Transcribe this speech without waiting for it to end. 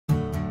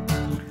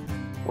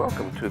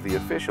Welcome to the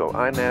official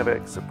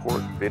iNavX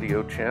support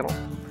video channel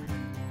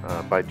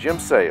by Jim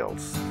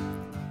Sales.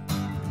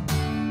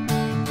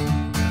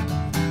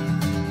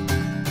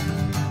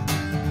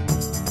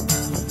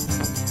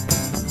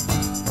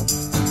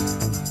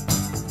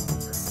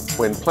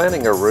 When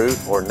planning a route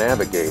or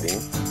navigating,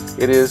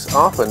 it is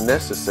often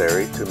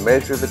necessary to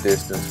measure the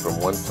distance from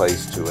one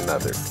place to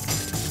another.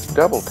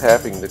 Double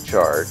tapping the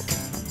chart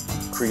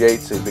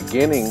creates a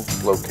beginning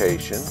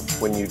location.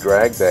 When you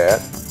drag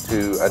that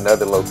to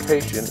another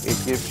location, it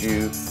gives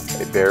you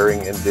a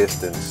bearing and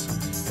distance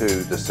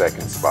to the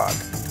second spot.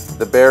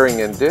 The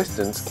bearing and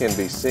distance can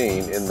be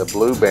seen in the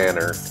blue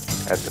banner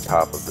at the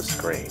top of the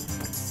screen.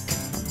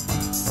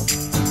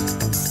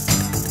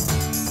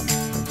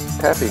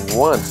 Tapping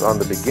once on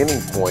the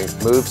beginning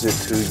point moves it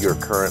to your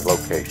current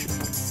location.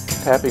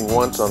 Tapping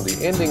once on the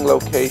ending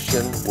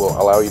location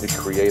will allow you to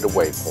create a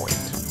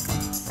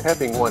waypoint.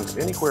 Tapping once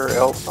anywhere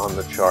else on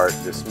the chart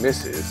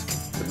dismisses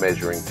the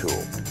measuring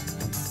tool.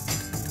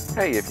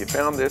 Hey, if you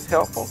found this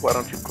helpful, why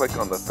don't you click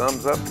on the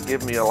thumbs up to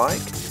give me a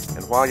like,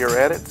 and while you're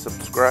at it,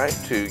 subscribe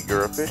to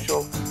your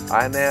official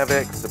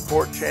iNavX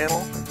support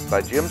channel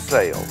by Jim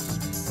Sales.